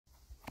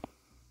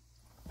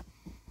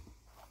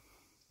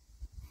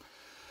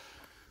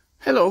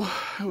Hello,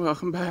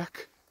 welcome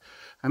back.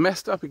 I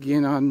messed up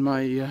again on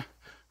my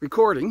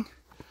recording.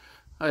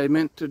 I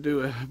meant to do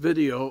a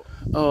video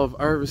of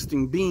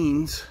harvesting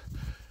beans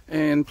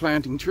and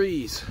planting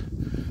trees,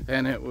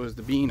 and it was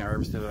the bean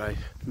harvest that I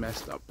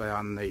messed up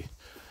on the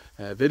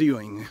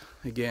videoing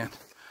again.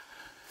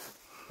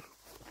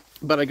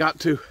 But I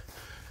got to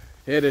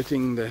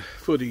editing the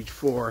footage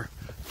for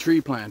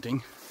tree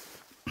planting,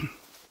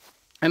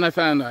 and I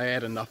found I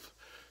had enough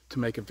to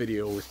make a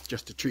video with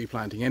just a tree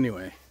planting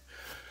anyway.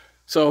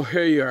 So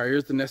here you are,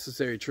 here's the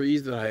necessary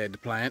trees that I had to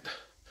plant.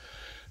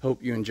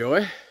 Hope you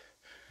enjoy,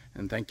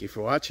 and thank you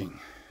for watching.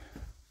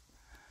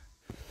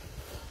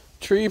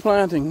 Tree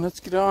planting,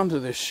 let's get on to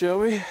this, shall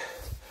we?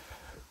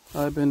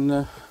 I've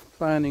been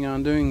planning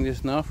on doing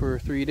this now for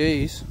 3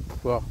 days.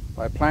 Well,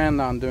 I planned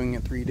on doing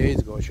it 3 days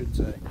ago, I should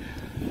say.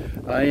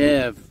 I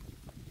have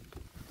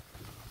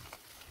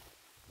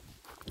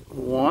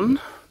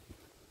 1,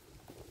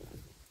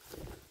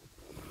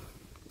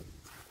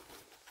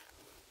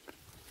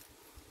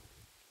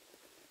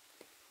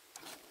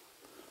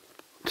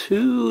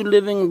 2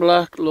 living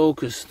black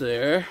locusts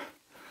there.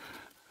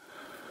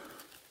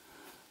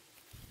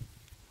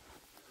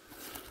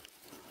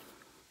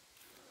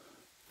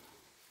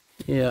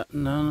 Yeah,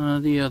 none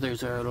of the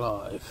others are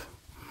alive.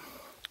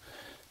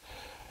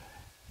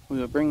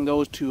 We'll bring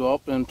those 2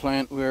 up and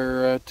plant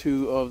where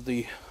 2 of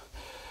the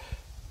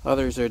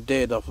others are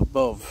dead up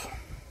above.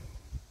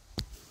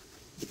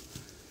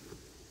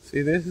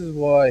 See, this is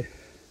why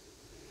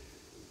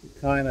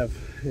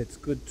it's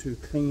good to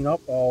clean up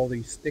all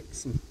these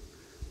sticks and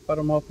put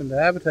them up into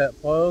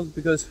habitat piles,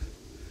 because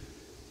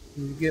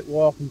when you get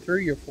walking through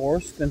your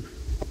forest and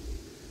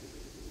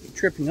you're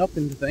tripping up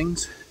into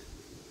things.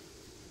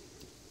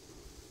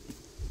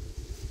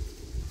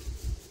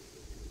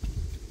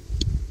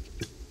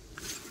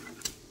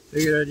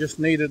 Figured I just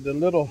needed a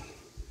little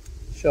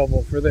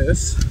shovel for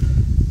this.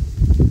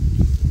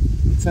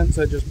 And since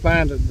I just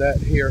planted that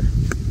here,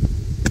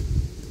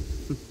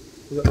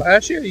 was it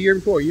last year or the year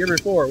before? Year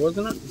before,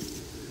 wasn't it?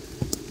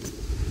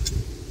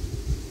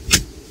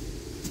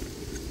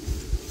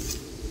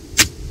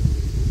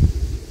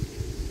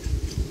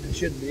 I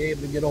should be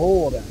able to get a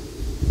hold of that.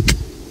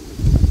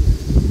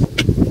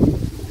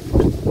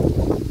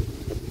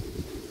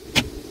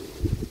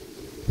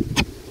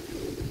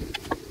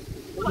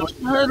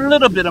 A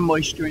little bit of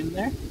moisture in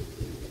there.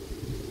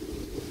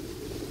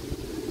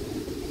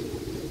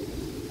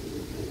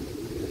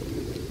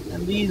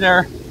 And these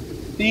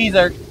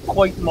are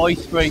quite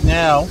moist right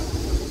now.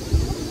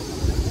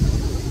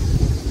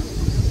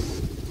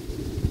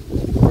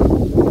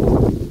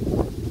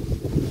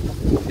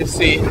 You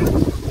see,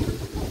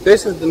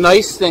 this is the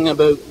nice thing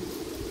about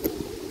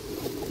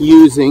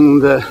using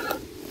the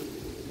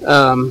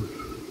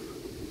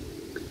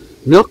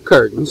milk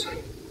cartons.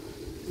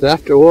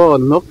 After a while, the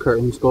milk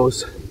cartons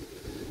goes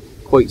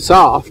quite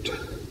soft,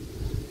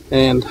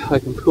 and I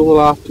can pull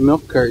off the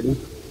milk carton,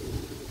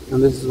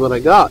 and this is what I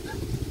got.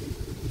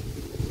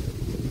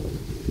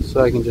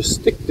 So I can just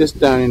stick this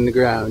down in the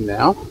ground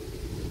now,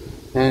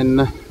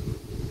 and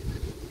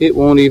it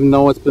won't even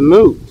know it's been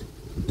moved.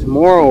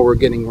 Tomorrow we're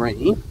getting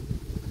rain,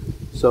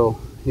 so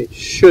it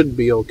should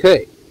be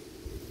okay.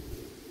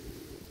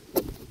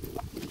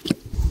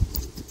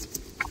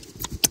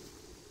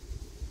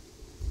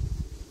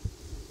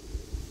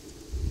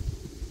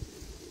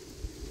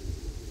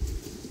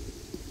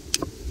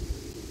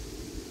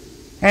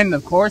 And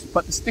of course,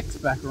 put the sticks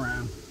back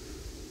around.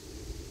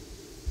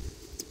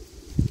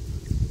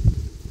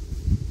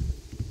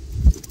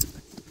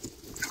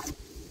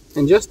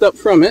 And just up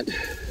from it,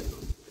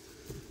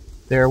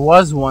 there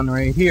was one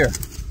right here.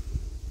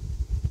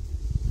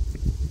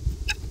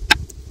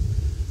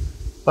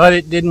 But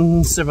it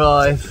didn't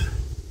survive.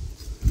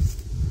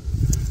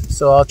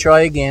 So I'll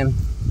try again.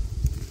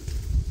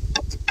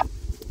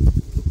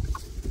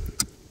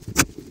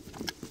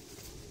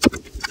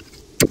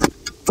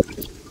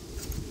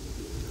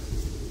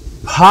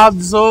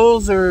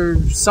 Podzol or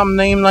some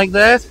name like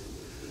that.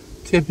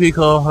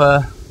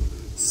 Typical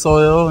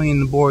soil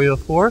in the boreal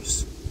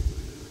forest.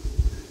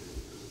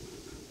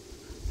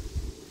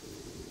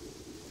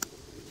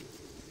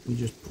 You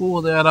just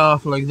pull that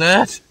off like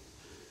that.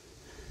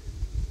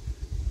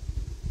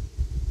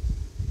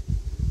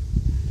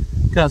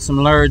 Got some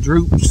large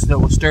roots that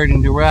were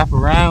starting to wrap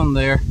around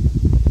there.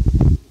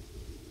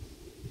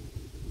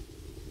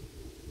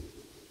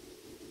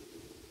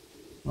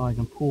 Oh, I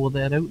can pull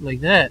that out like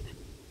that.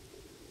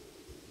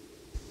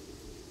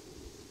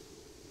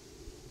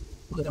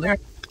 Look at there.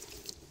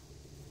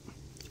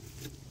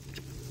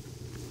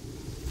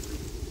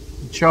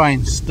 Try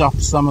and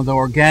stuff some of the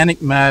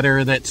organic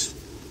matter that's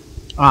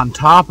on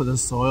top of the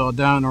soil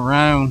down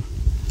around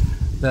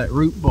that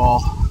root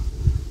ball,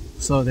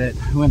 so that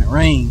when it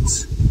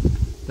rains,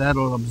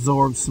 that'll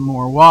absorb some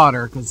more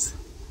water, because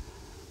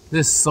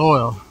this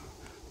soil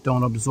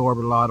don't absorb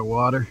a lot of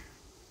water.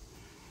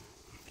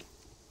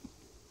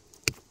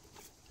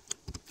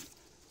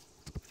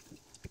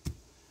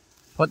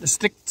 Put the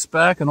sticks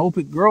back and hope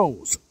it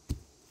grows.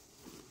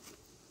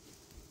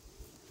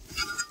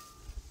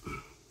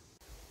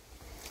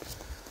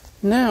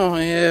 Now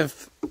I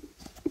have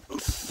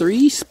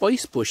 3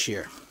 spice bush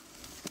here.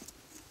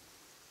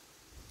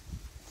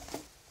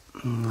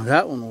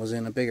 That one was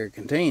in a bigger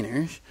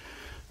container,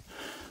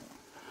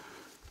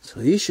 so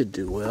he should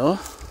do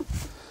well.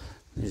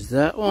 There's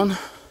that one.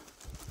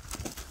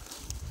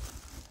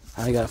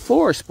 I got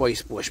 4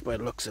 spice bush by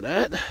the looks of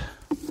that.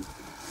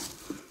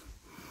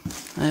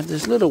 I have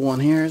this little one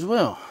here as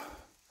well.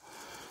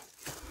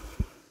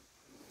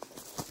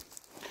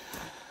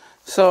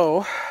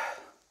 So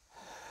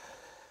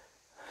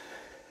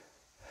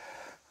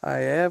I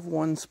have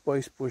 1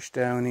 spice bush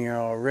down here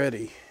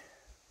already.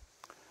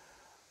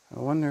 I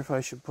wonder if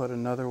I should put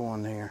another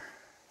one here.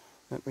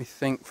 Let me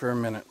think for a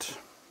minute.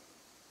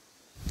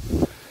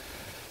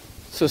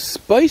 So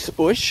spice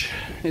bush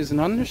is an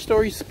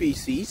understory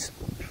species.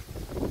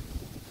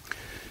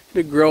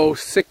 It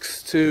grows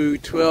 6 to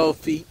 12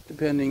 feet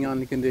depending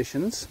on the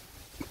conditions,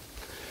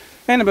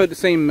 and about the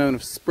same amount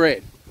of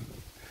spread.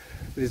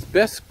 It is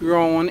best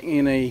grown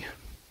in a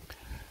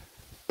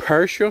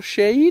partial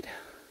shade,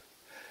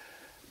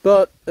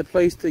 but a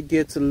place that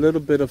gets a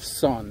little bit of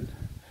sun.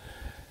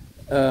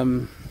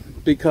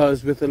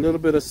 Because with a little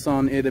bit of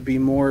sun, it'll be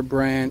more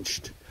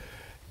branched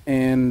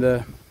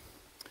and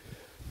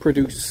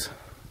produce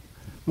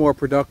more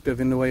productive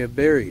in the way of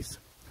berries.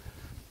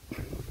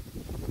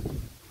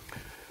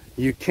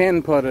 You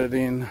can put it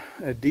in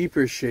a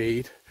deeper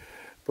shade,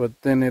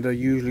 but then it'll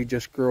usually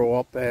just grow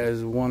up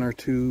as 1 or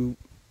 2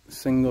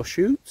 single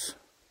shoots.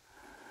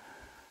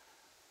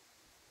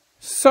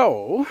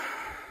 So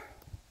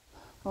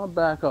I'll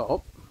back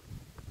up.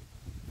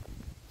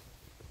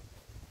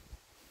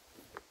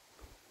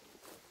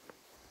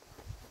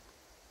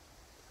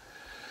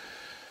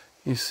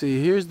 You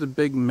see, here's the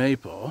big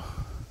maple,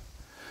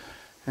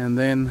 and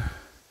then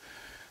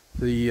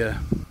the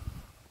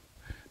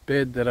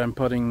bed that I'm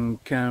putting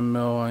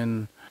chamomile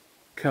and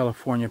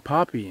California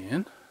poppy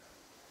in.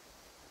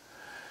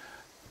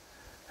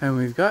 And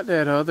we've got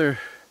that other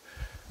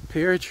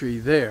pear tree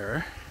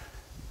there.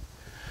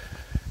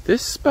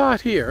 This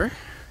spot here,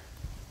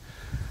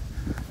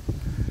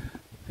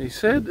 they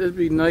said it'd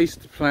be nice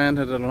to plant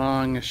it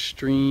along a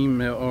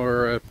stream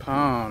or a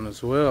pond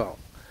as well.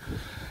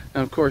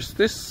 And of course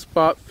this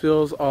spot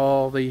fills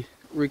all the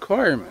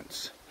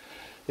requirements.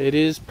 It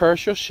is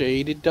partial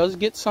shade, it does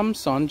get some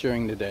sun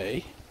during the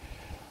day,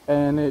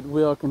 and it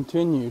will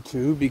continue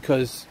to,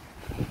 because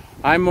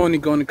I'm only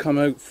going to come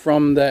out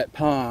from that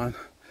pond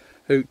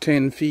out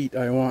 10 feet.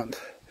 I want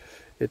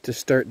it to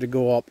start to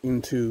go up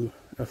into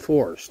a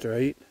forest,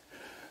 right?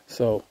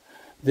 So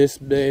this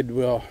bed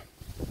will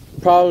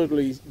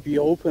probably be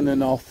open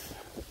enough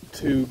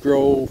to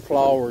grow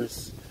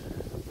flowers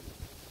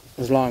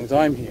as long as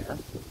I'm here.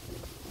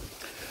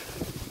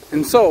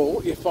 And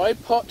so if I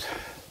put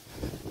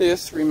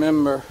this,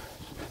 remember,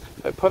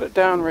 if I put it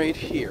down right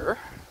here,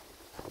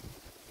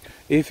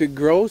 if it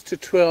grows to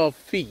 12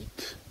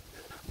 feet,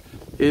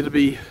 it'll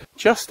be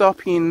just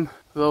up in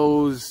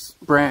those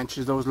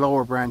branches, those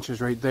lower branches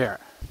right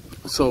there.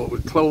 So it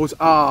would close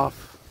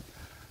off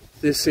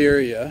this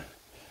area,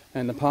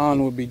 and the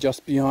pond would be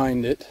just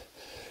behind it.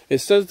 It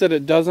says that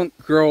it doesn't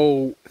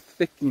grow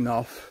thick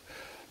enough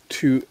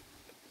to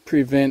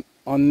prevent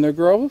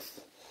undergrowth,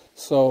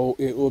 so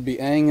it will be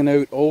hanging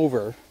out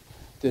over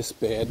this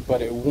bed,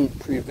 but it won't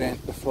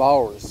prevent the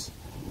flowers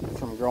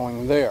from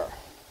growing there.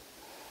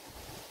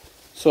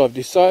 So I've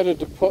decided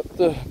to put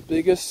the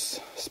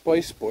biggest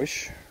spice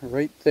bush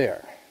right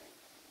there.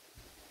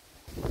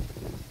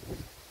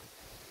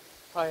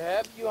 I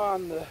have you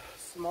on the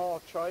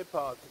small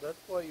tripod, so that's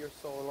why you're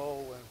so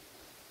low, and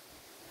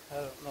I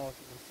don't know if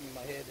you can see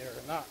my head there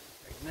or not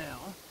right now.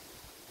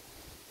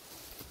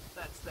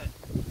 That's that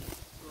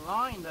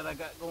line that I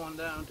got going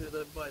down to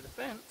by the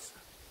fence.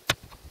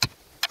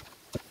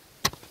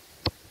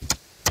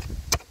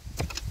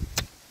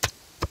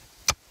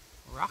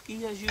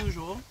 Rocky as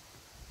usual.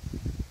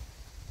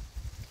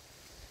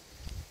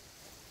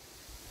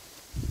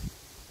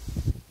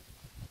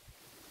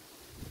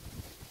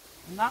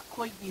 Not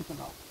quite deep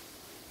enough.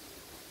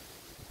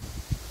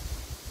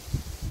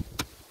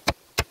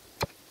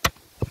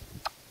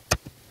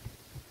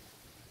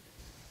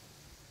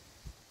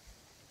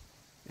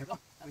 There we go.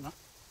 There we go.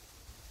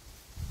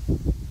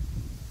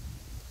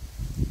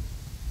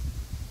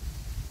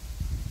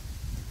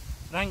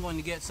 But I'm going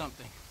to get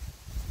something.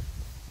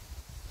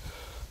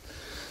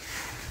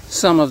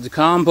 Some of the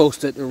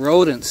compost that the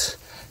rodents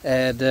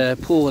had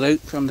pulled out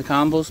from the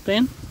compost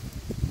bin.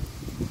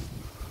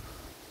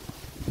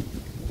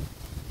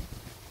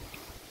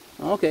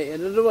 Okay, out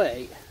of the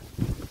way.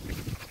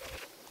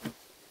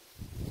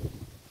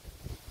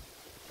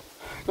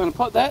 I'm going to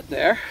put that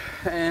there,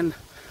 and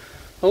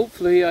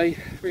hopefully I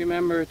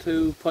remember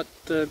to put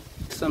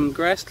some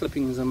grass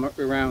clippings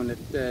around it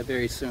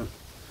very soon.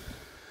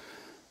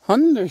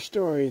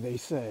 Understory, they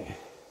say.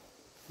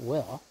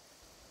 Well,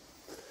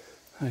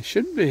 I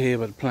should be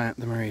able to plant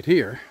them right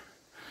here.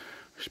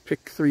 Just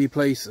pick 3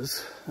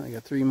 places. I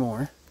got 3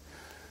 more.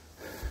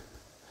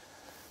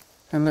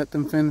 And let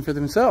them fend for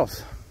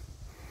themselves.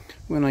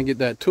 When I get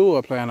that tool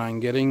I plan on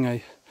getting,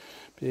 I'll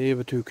be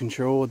able to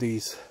control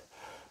these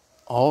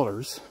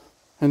alders.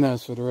 And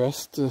as for the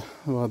rest,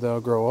 well, they'll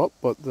grow up,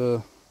 but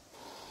the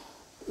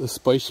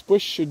spice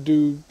bush should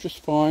do just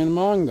fine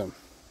among them.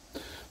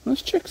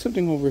 Let's check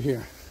something over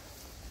here.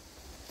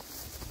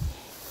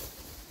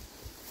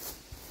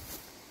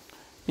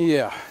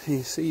 Yeah,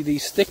 you see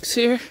these sticks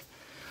here?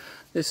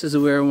 This is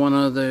where one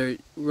of the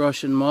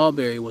Russian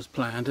mulberry was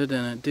planted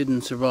and it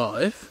didn't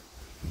survive.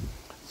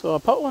 So I'll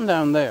put one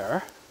down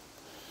there,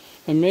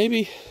 and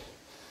maybe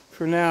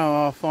for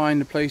now I'll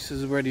find the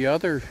places where the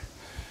other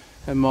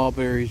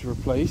mulberries were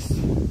placed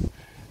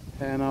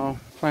and I'll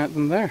plant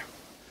them there.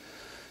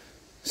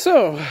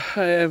 So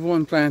I have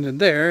one planted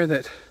there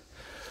that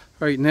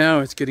right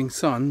now it's getting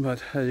sun,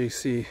 but as you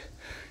see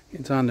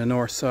it's on the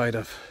north side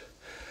of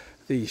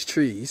these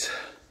trees.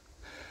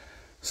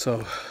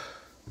 So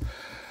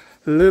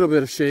a little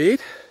bit of shade.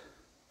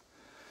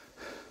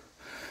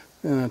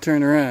 Then I'll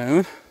turn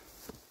around.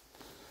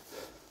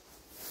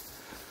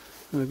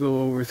 I'll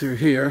go over through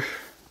here.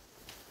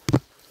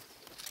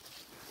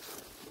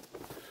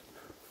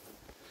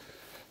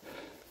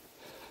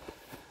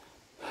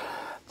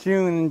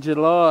 June and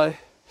July,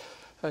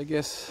 I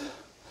guess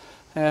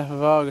half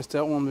of August,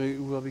 that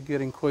one will be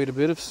getting quite a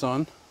bit of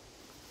sun.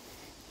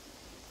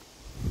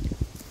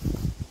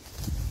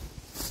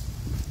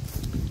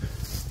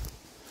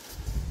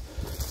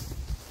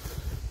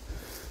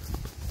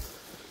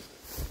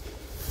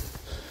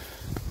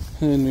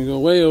 And then we go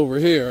way over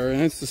here,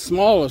 and it's the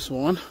smallest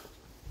one.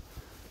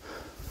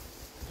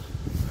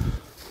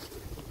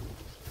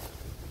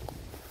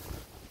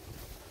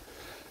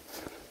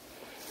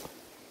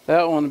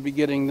 That one will be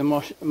getting the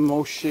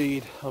most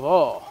shade of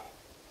all.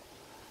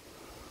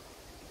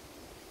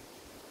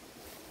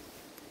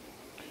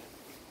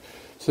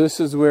 So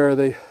this is where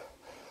the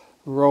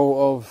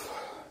row of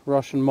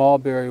Russian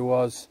mulberry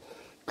was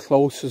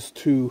closest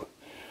to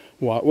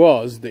what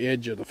was the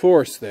edge of the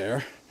forest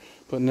there.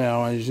 But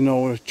now, as you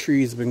know, the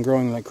trees have been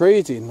growing like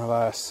crazy in the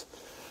last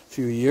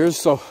few years,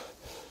 so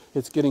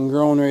it's getting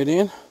grown right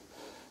in.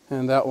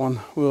 And that one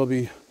will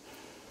be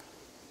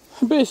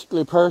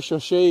basically partial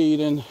shade,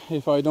 and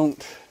if I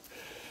don't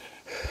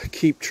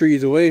keep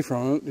trees away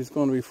from it, it's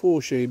going to be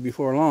full shade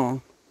before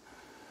long.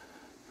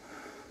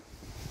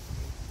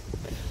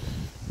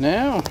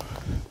 Now,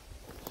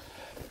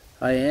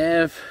 I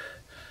have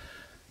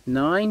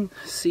 9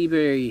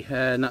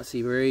 Siberian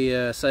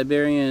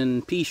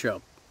pea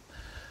shrub.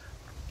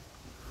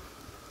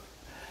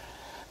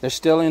 They're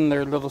still in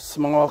their little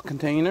small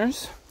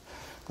containers,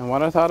 and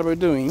what I thought about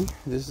doing,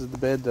 this is the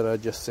bed that I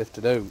just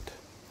sifted out,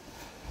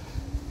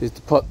 is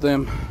to put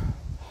them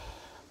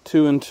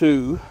 2 and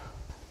 2.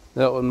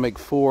 That would make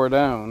 4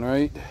 down,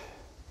 right?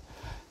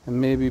 And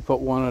maybe put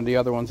one of the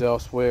other ones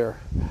elsewhere.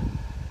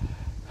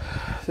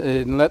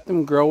 And let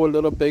them grow a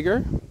little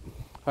bigger.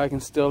 I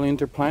can still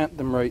interplant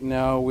them right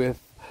now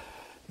with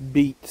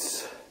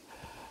beets,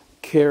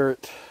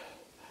 carrot,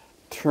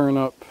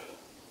 turnip,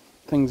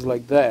 things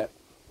like that.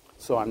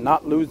 So I'm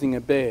not losing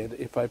a bed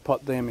if I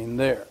put them in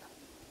there.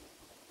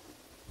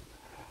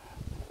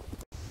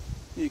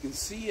 You can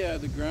see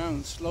the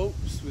ground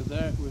slopes with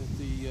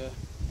the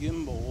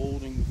gimbal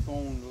holding the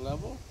phone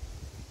level.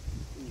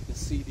 And you can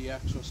see the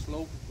actual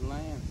slope of the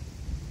land.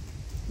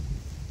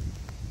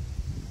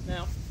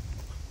 Now,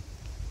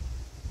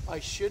 I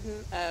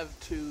shouldn't have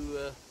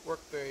to work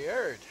very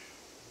hard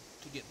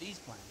to get these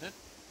planted.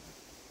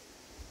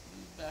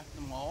 Use back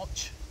the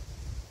mulch.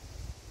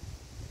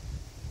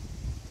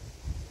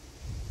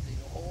 Dig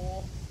a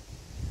hole.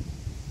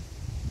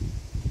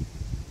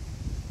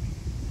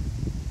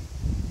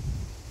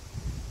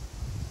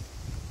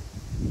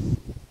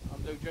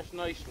 Just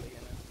nicely,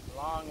 and it's a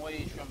long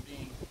ways from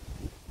being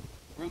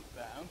root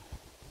bound.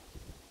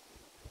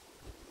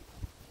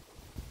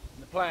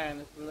 And the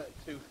plan is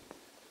to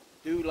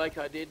do like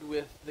I did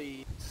with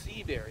the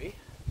sea berry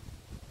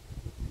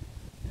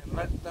and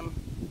let them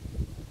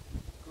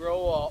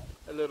grow up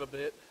a little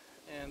bit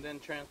and then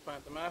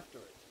transplant them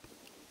afterwards.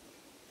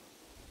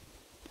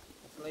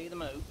 Let's lay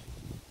them out.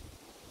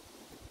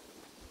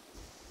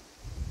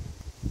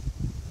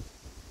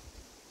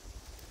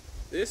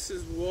 This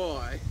is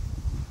why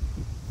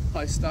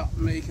I stopped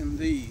making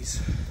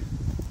these.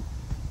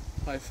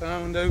 I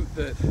found out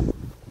that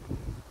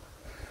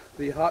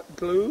the hot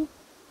glue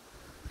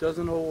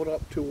doesn't hold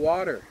up to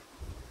water.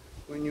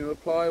 When you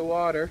apply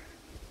water,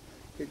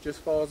 it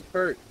just falls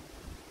apart.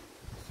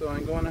 So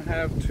I'm going to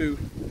have to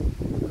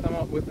come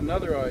up with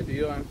another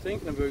idea. I'm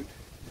thinking about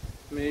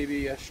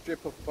maybe a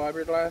strip of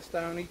fiberglass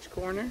down each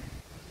corner,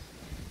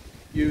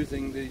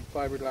 using the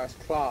fiberglass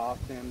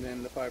cloth and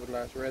then the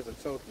fiberglass resin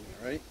soaking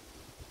it, right?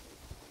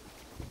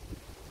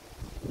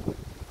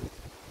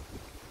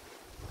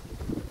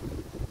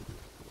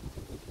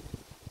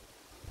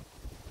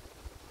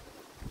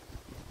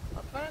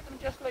 Plant them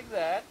just like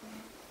that,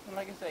 and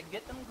like I said,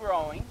 get them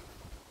growing.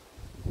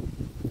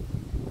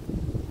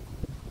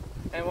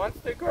 And once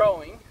they're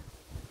growing,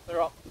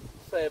 they're up,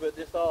 say about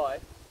this high,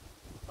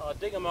 I'll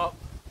dig them up,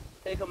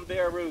 take them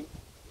bare root,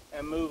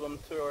 and move them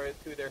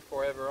to their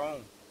forever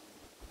home.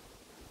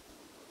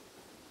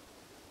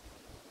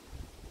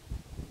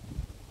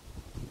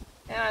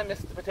 And I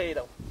missed the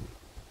potato.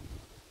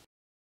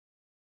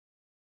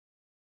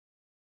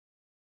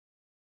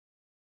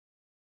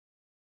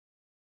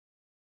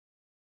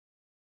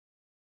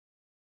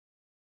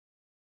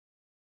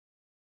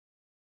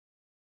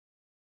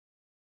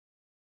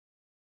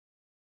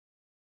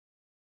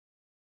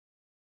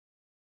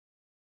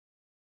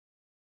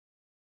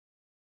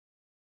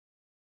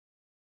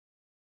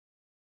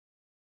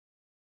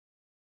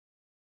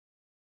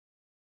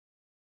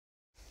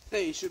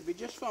 They should be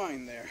just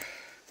fine there.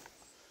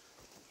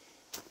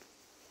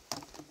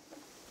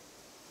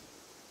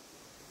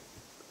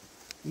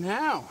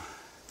 Now,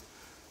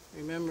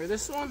 remember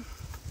this one?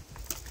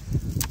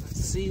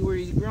 Let's see where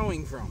he's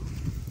growing from.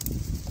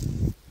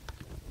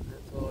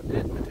 That's all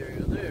dead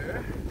material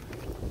there.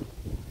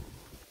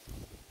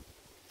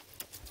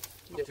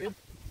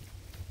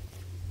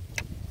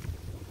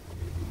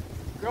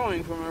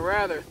 Growing from a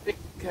rather thick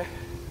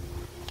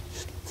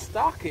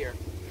stalk here.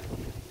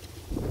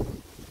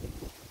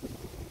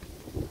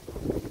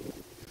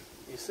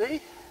 You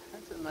see?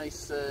 That's a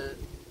nice,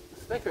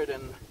 thicker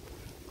than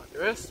what the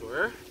rest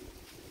were.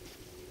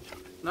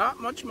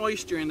 Not much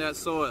moisture in that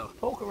soil.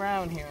 Poke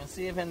around here and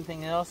see if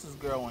anything else is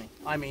growing.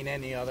 I mean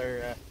any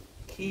other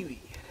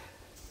kiwi.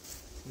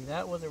 See,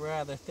 that was a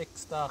rather thick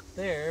stalk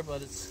there,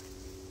 but it's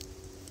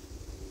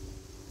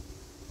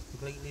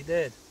completely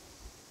dead.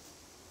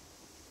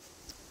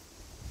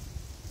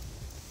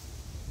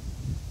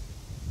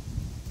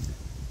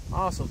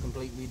 Also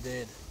completely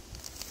dead.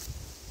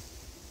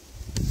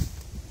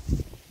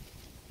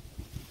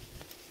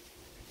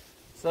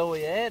 So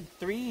we had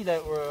 3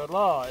 that were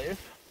alive,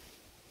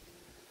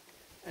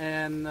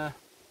 and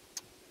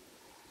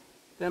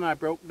then I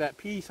broke that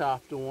piece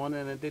off the one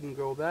and it didn't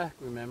grow back,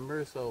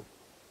 remember? So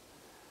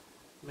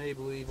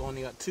maybe we've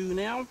only got 2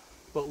 now,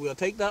 but we'll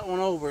take that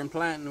one over and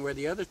plant it where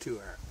the other 2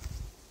 are.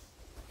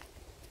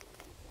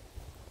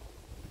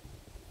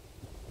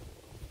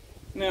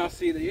 Now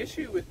see, the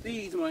issue with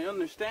these, my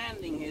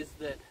understanding is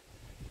that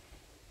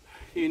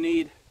you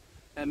need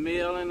a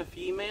male and a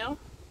female,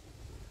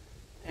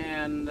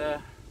 and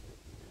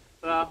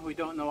well, we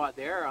don't know what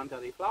they are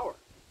until they flower.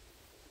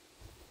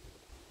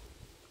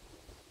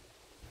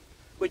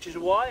 Which is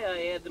why I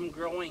had them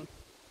growing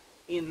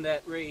in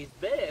that raised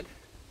bed.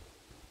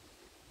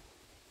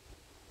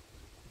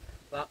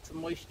 Lots of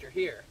moisture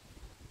here.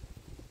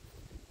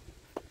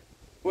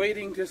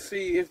 Waiting to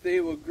see if they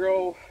will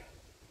grow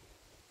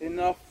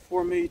enough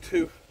for me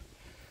to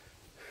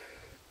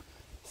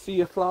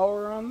see a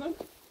flower on them,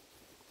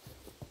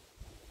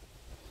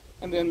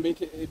 and then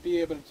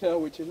be able to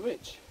tell which is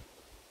which.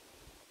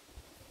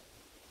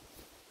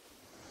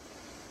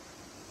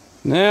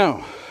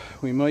 Now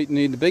we might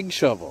need a big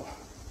shovel,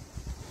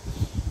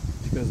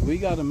 because we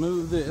got to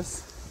move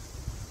this,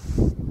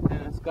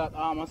 and it's got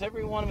almost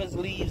every one of its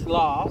leaves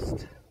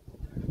lost,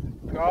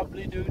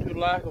 probably due to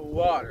lack of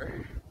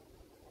water.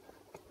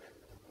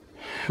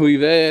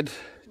 We've had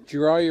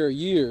drier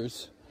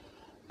years,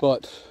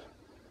 but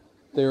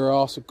they were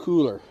also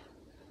cooler,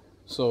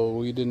 so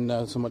we didn't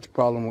have so much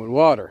problem with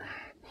water.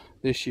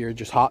 This year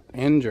just hot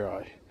and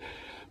dry.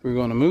 We're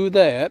going to move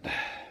that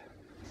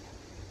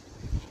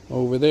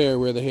over there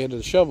where the head of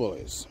the shovel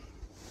is.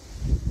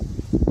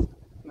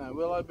 Now,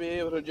 will I be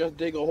able to just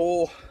dig a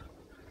hole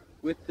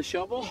with the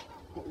shovel,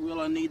 or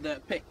will I need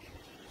that pick?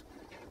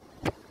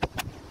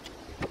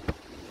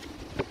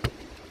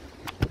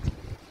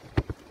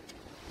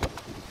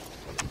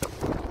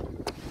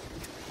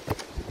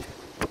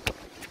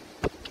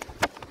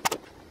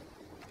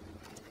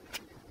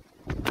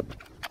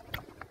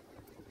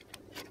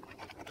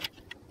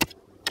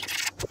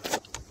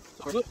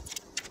 Look.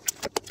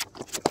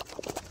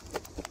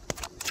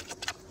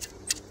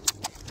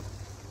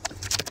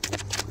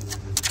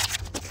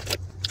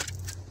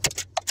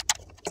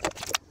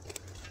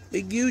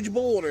 Big huge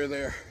boulder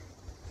there.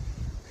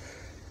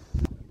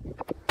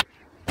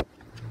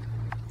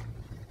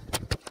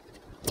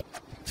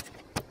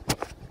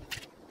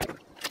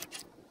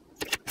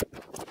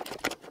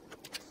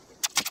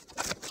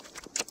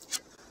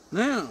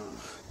 Now,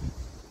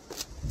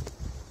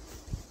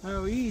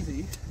 how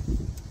easy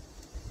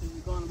is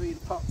it going to be to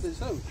pop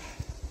this out?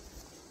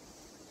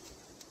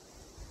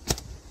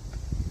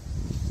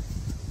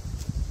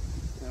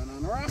 Down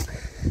on the rock.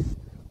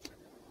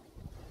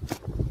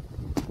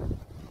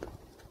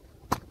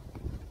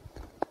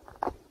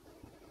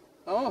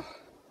 Oh,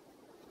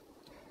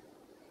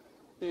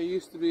 there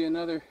used to be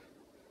another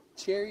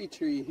cherry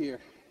tree here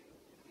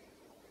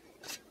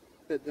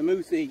that the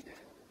moose ate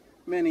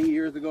many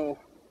years ago.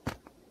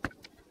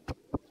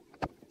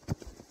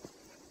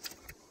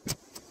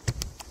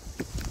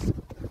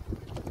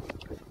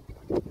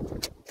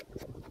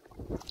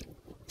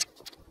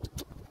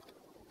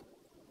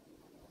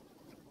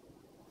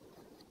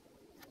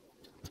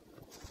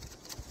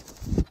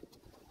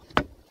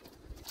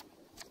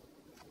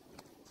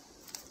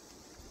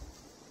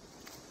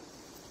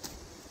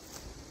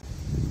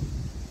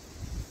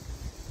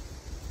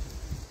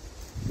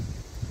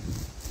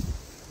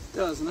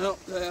 Doesn't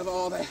help to have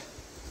all that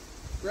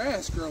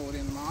grass growing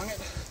in among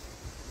it.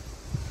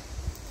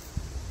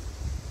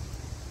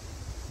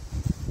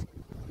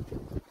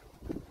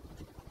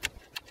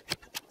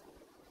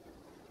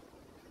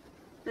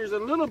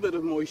 there's a little bit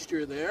of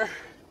moisture there,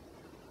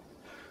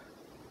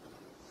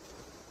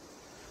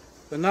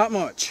 but not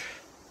much.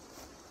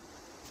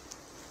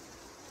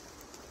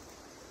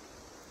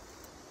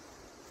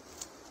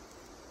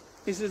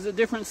 This is a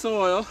different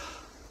soil,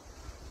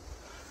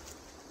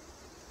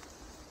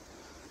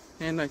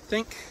 and I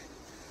think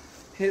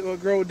it will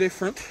grow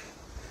different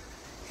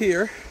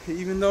here,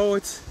 even though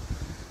it's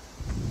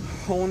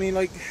only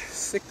like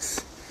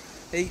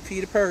 6-8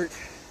 feet apart.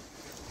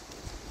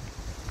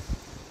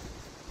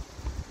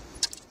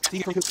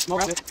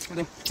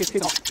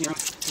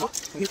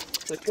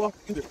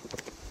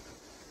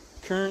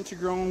 Currants are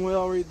growing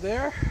well right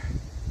there.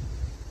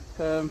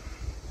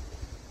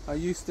 I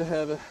used to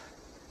have a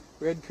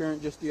red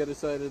currant just the other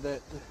side of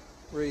that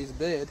raised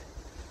bed,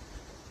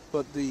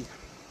 but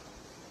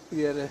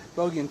we had a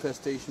bug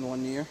infestation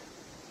one year,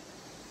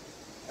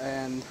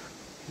 and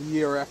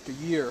year after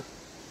year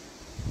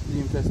the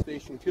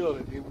infestation killed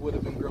it. It would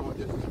have been growing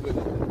just as good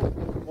as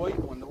the white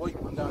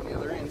one down the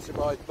other end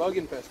survived bug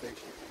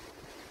infestation.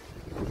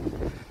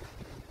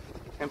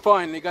 And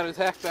finally got its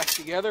act back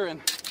together and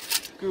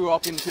grew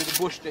up into the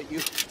bush that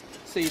you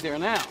see there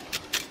now.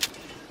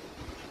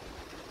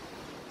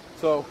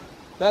 So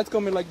that's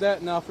going to be like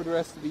that now for the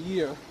rest of the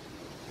year.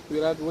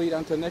 We'll have to wait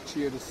until next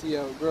year to see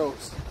how it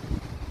grows.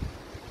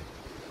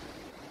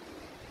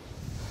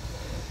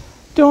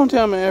 Don't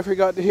tell me I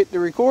forgot to hit the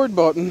record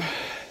button.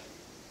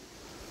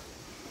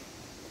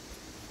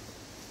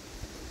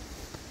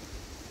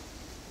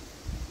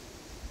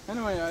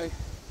 Anyway, I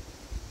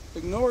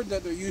ignored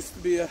that there used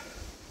to be a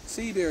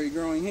seaberry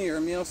growing here,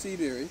 a male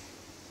seaberry.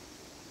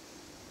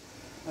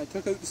 I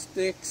took out the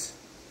sticks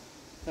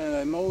and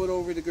I mowed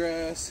over the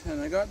grass,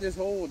 and I got this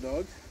hole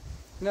dug.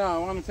 Now I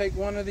want to take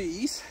one of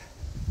these,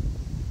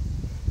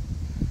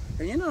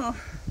 and you know,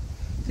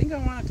 I think I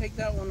want to take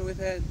that one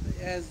with it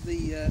as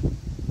the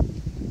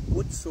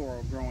wood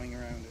sorrel growing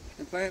around it,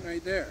 and plant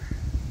right there.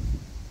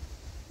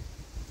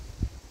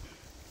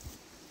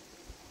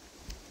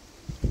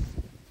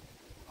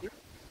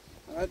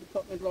 I had to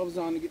put my gloves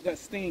on to get that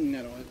stinging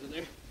nettle out of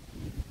there.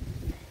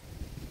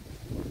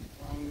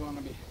 I'm going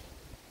to be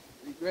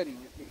regretting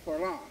it before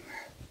long.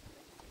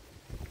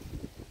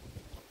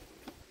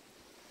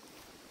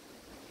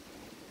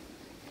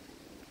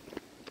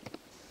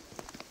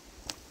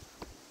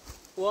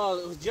 Well,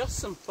 it was just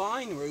some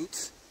fine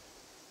roots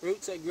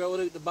that grow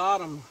out the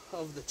bottom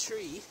of the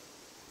tree.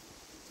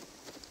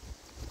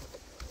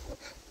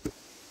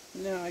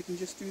 Now I can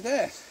just do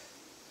that.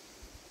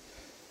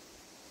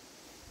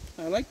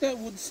 I like that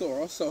wood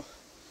sorrel, so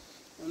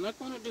I'm not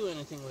going to do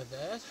anything with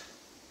that.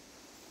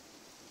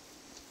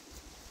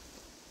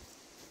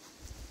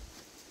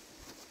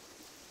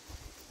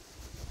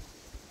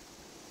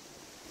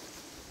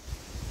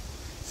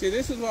 See,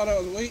 this is what I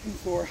was waiting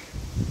for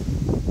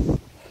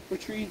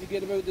trees to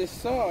get about this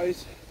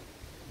size,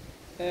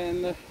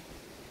 and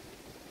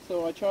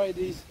so I tried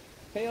these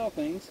pale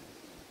things,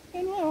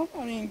 and well,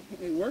 I mean,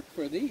 it worked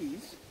for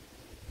these,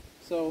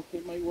 so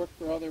it might work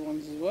for other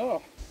ones as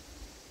well.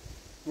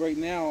 Right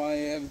now I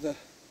have the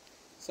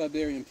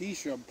Siberian pea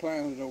shrub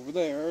planted over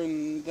there,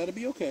 and that'll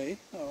be okay,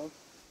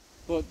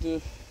 but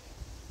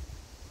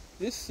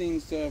this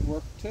seems to have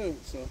worked too,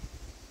 so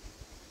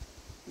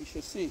we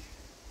shall see.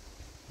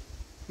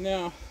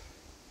 Now,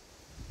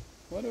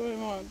 what do I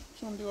want?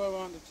 Which one do I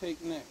want to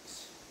take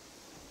next?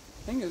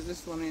 I think it's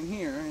this one in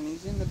here, and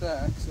he's in the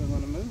back, so I'm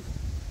going to move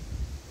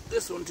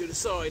this one to the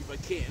side if I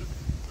can,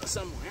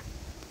 somewhere,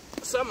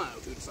 somehow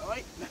to the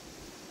side.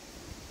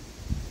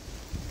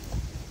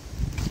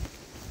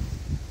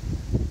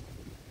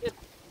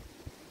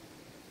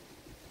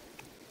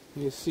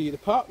 You see, the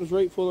pot was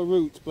right full of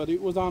roots, but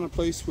it was on a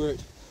place where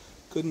it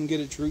couldn't get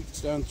its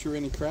roots down through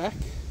any crack.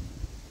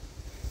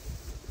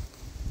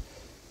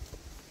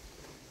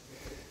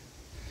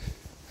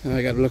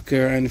 I got to look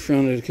around in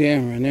front of the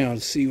camera now to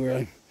see where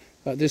I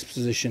got this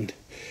positioned.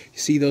 You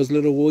see those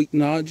little white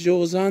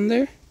nodules on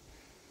there?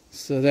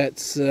 So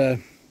that's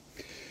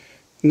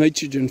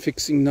nitrogen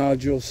fixing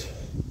nodules.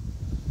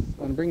 I'm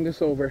going to bring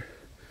this over.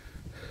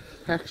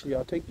 Actually,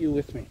 I'll take you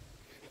with me.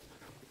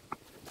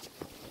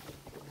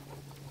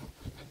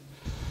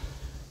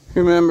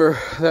 Remember,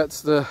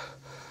 that's the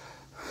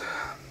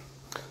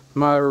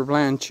Myra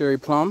Bland cherry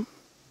plum.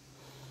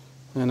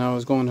 And I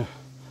was going to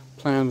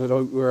plant it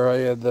out where I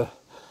had the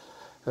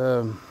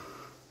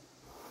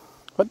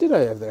what did I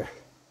have there?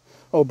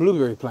 Oh,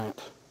 blueberry plant.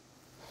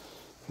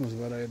 That was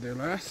what I had there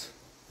last.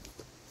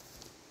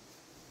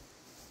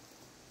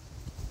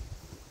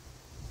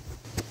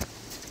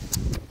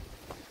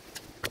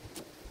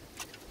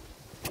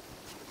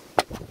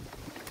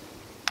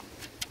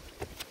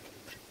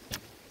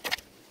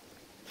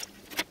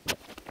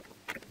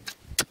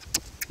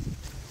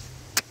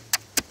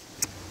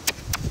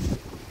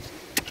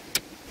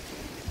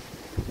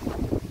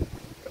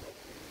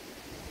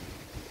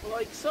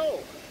 Like so.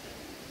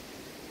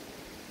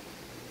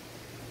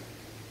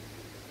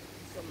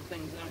 Some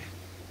things I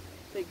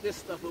take this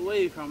stuff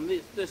away from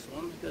this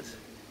one because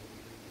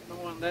I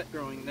don't want that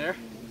growing there.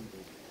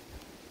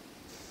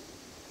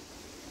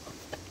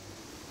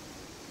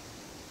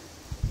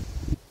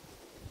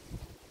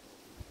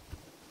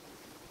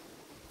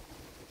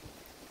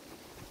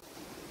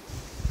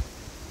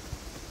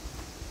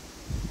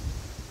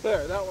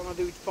 There, that one will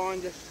do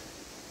fine,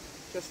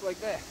 just like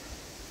that.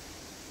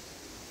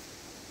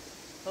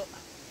 Oh,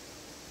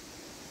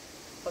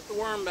 put the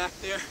worm back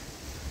there.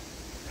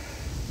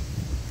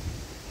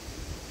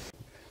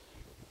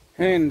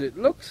 And it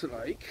looks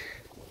like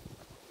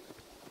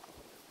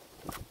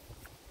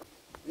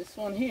this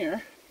one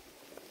here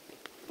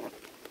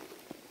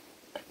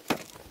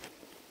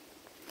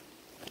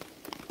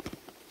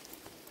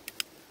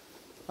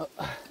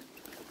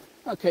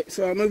okay,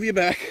 so I'll move you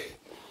back.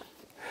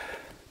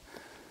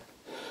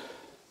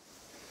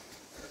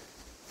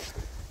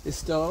 It's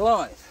still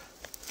alive.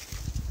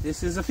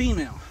 This is a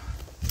female.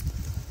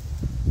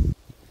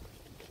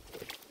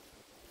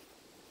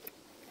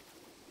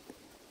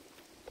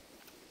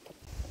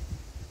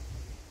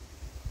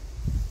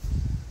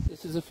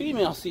 This is a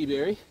female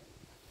seaberry.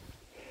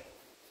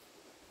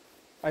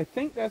 I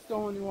think that's the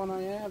only one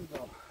I have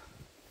though.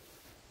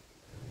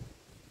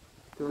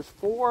 There's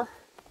 4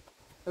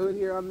 out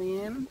here on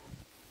the end.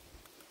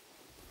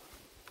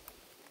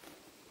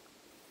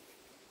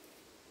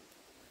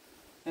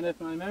 And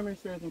if my memory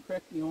serves me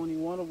correctly, only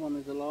one of them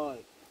is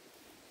alive.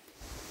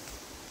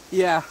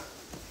 Yeah,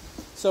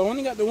 so I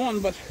only got the one,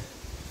 but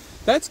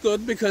that's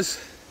good because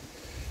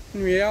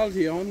in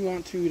reality I only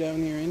want 2 down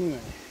here anyway.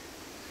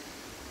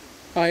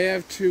 I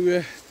have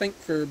to think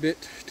for a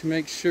bit to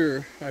make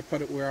sure I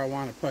put it where I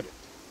want to put it.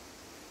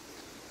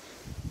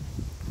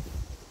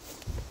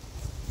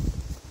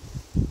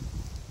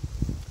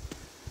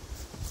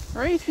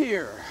 Right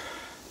here,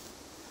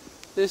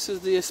 this is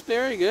the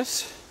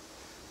asparagus.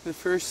 The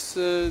first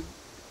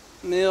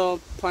male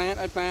plant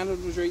I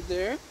planted was right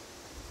there.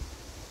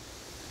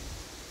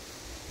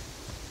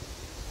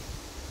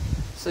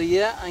 So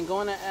yeah, I'm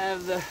going to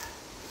have the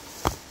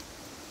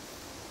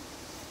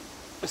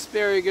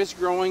asparagus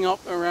growing up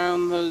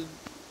around the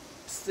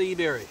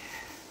seaberry,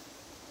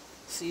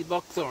 sea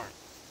buckthorn.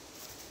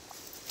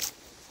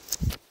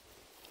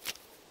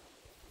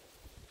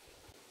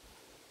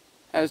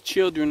 As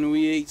children,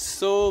 we ate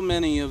so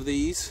many of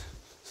these.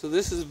 So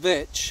this is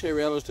vetch, a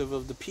relative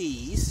of the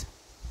peas.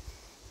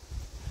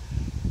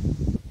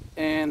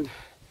 And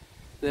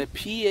the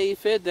pea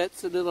aphid,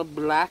 that's a little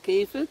black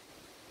aphid.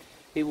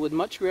 It would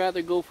much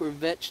rather go for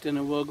vetch than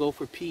it will go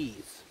for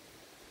peas.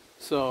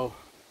 So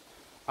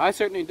I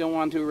certainly don't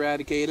want to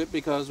eradicate it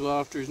because,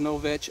 well, if there's no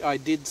vetch, I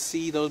did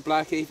see those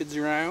black aphids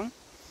around,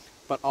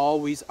 but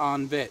always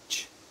on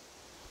vetch,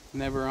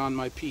 never on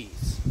my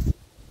peas.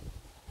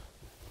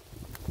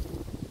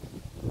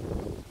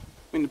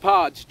 When the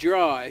pod's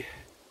dry,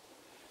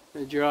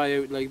 they dry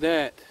out like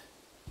that,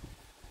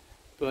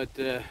 but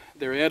they're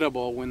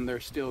edible when they're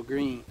still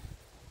green.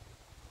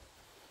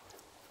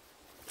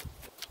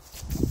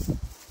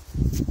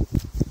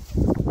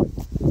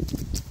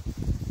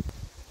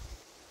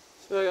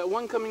 So I got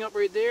one coming up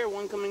right there,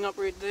 one coming up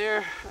right there,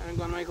 and I'm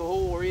going to make a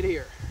hole right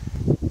here.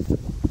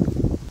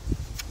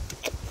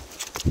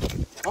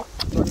 Oh,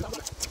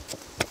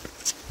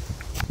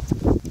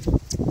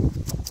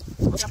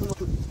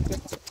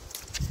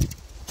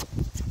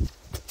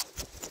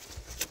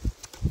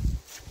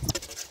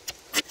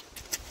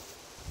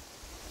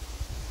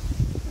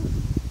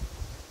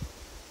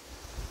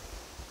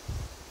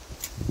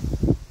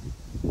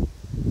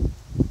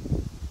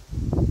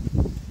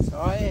 so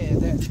I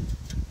had that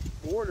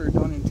border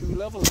done in 2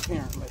 levels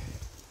apparently.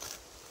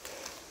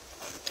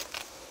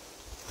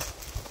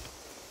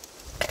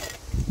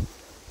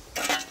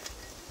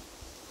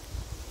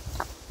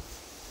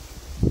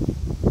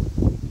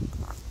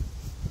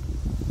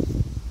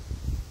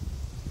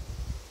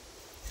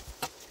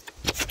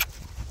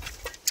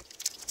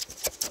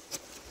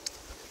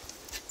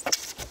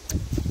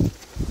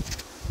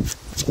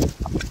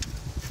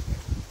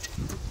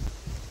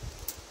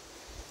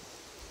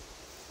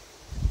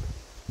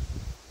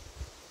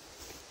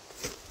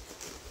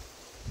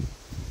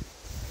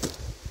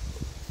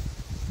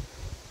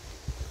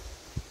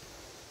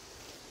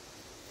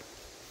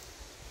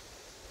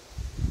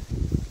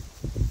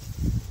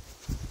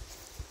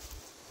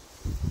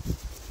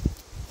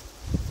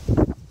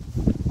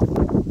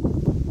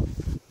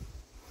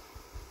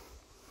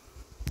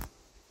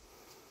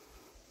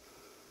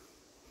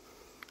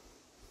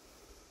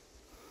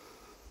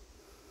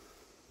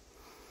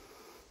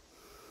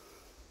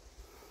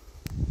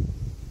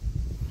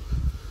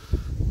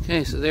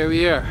 Okay, so there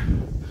we are.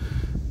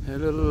 A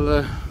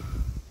little,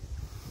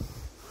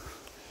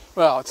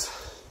 well, it's,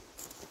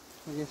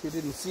 I guess you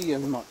didn't see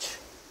as much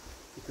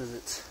because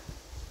it's,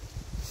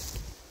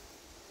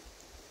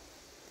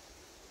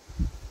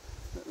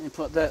 let me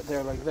put that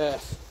there like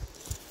that.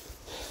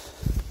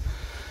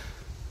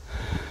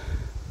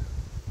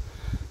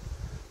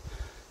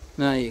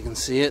 Now you can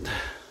see it.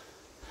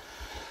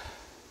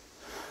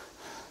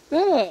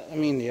 I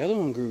mean, the other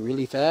one grew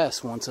really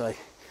fast once I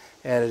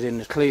added in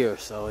the clear,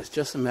 so it's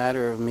just a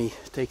matter of me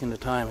taking the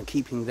time and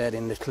keeping that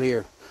in the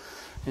clear,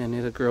 and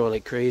it'll grow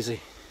like crazy.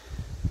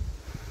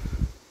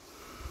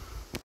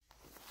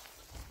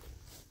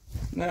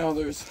 Now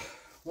there's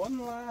one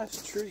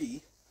last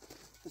tree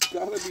that's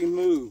got to be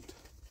moved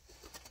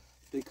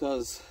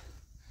because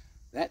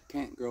that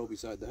can't grow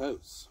beside the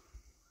house.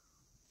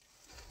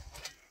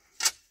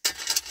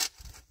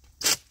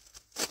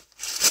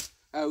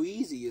 how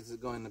easy is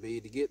it going to be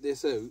to get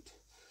this out.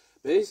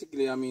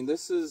 Basically, I mean,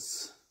 this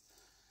is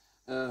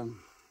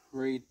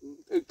right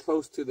out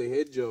close to the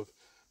edge of,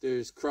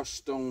 there's crushed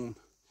stone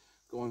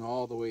going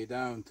all the way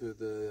down to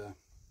the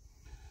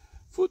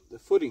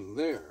footing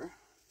there.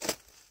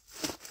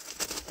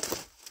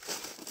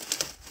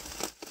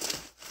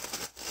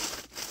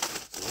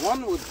 So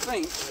one would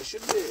think I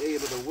should be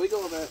able to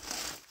wiggle that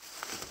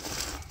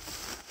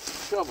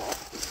shovel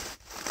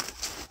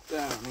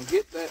down and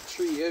get that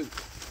tree out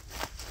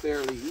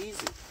fairly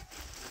easy.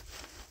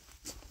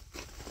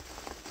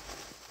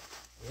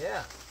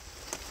 Yeah.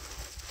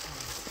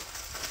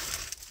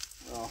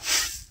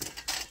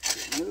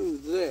 So,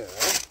 move there.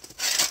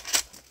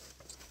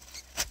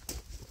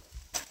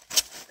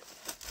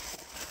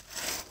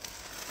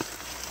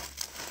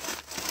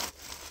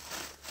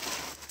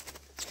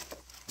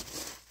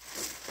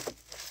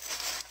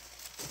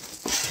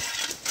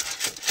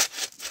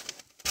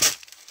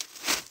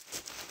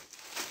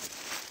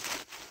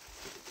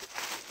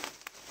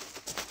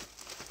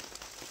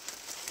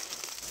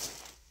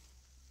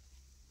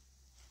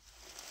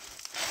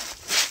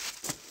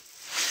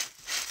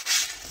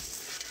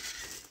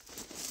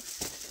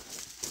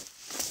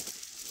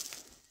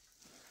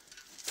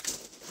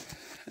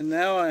 And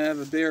now I have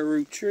a bare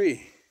root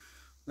tree.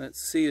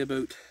 Let's see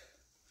about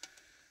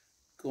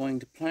going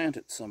to plant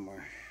it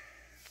somewhere.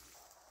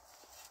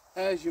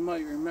 As you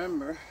might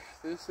remember,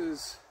 this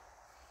is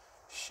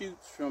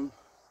shoots from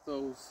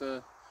those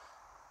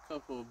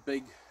couple of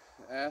big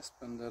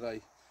aspen that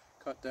I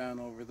cut down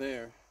over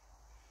there.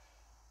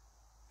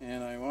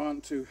 And I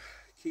want to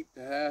keep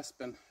the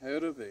aspen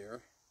out of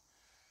there.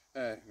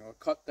 I'll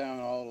cut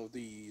down all of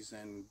these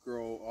and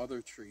grow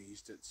other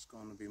trees. That's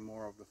going to be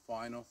more of the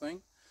final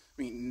thing.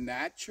 I mean,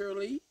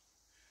 naturally,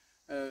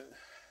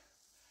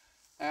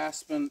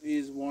 aspen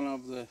is one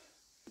of the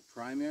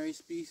primary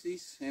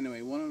species.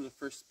 Anyway, one of the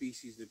first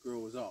species that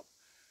grows up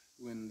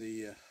when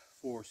the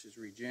forest is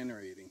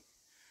regenerating.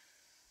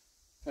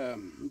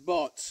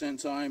 But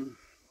since I'm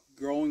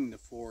growing the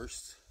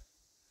forest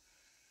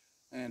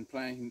and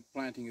planting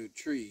out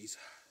trees,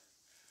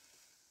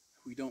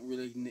 we don't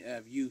really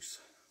have use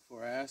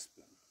for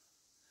aspen.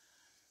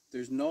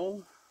 There's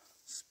no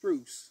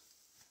spruce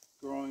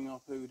growing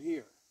up out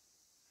here.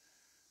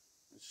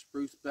 There's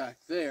spruce back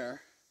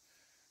there,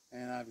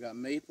 and I've got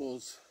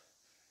maples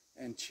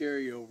and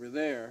cherry over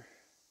there.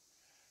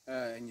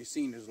 And you've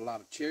seen there's a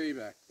lot of cherry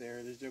back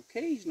there. There's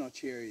occasional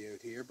cherry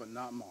out here, but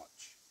not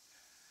much.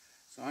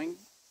 So I'm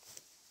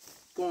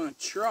going to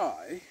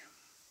try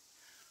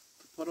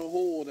to put a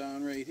hole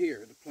down right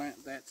here to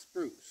plant that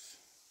spruce.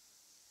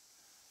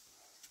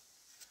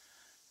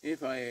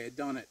 If I had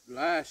done it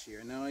last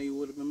year, now it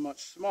would have been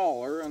much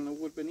smaller and it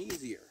would have been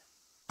easier.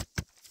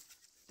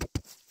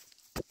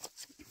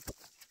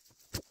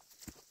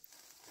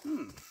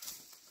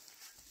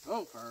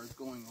 So far it's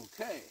going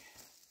okay.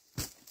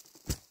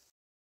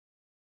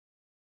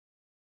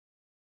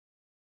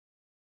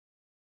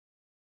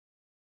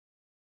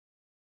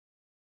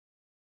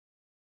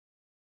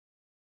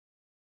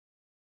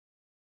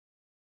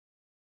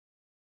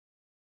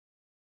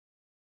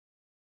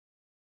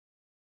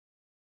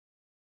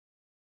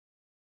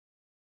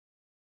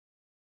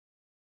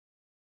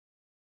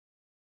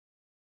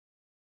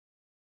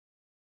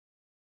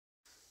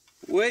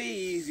 Way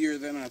easier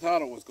than I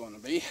thought it was going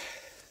to be.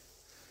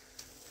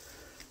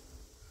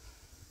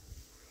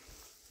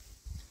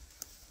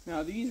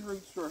 Now these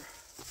roots were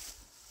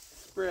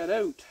spread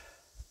out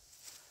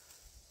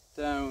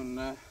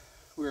down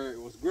where it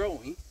was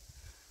growing,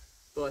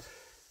 but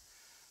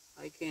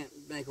I can't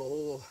make a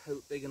hole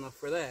out big enough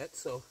for that,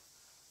 so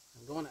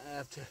I'm going to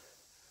have to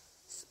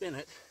spin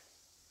it,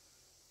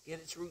 get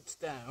its roots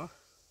down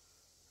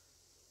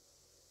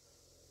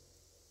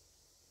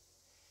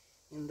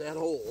in that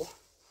hole,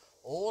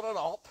 hold it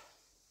up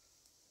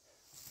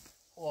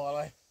while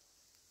I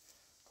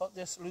put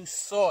this loose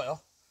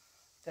soil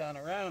down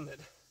around it,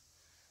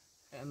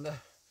 and the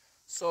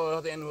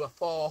soil then will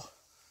fall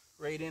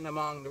right in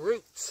among the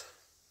roots.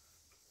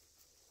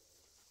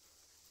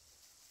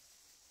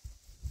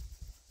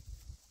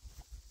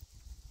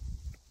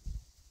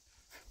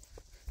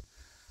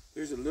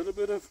 There's a little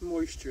bit of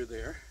moisture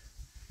there,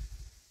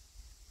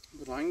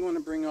 but I'm going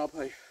to bring up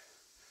a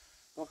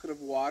bucket of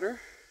water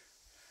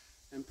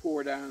and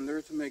pour down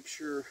there to make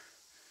sure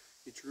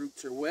its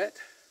roots are wet.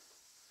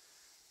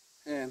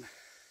 And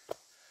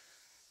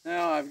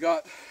now I've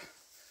got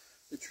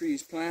the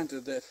trees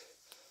planted that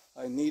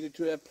I needed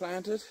to have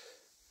planted,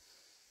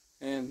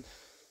 and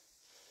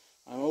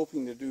I'm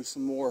hoping to do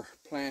some more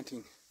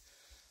planting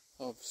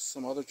of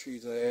some other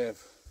trees I have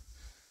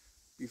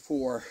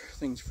before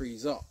things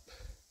freeze up.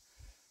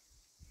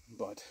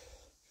 But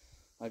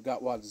I've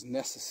got what is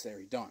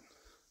necessary done.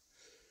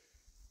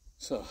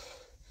 So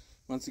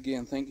once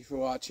again, thank you for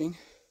watching.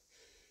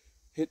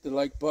 Hit the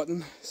like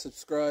button,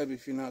 subscribe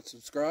if you're not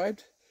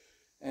subscribed,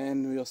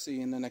 and we'll see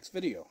you in the next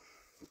video.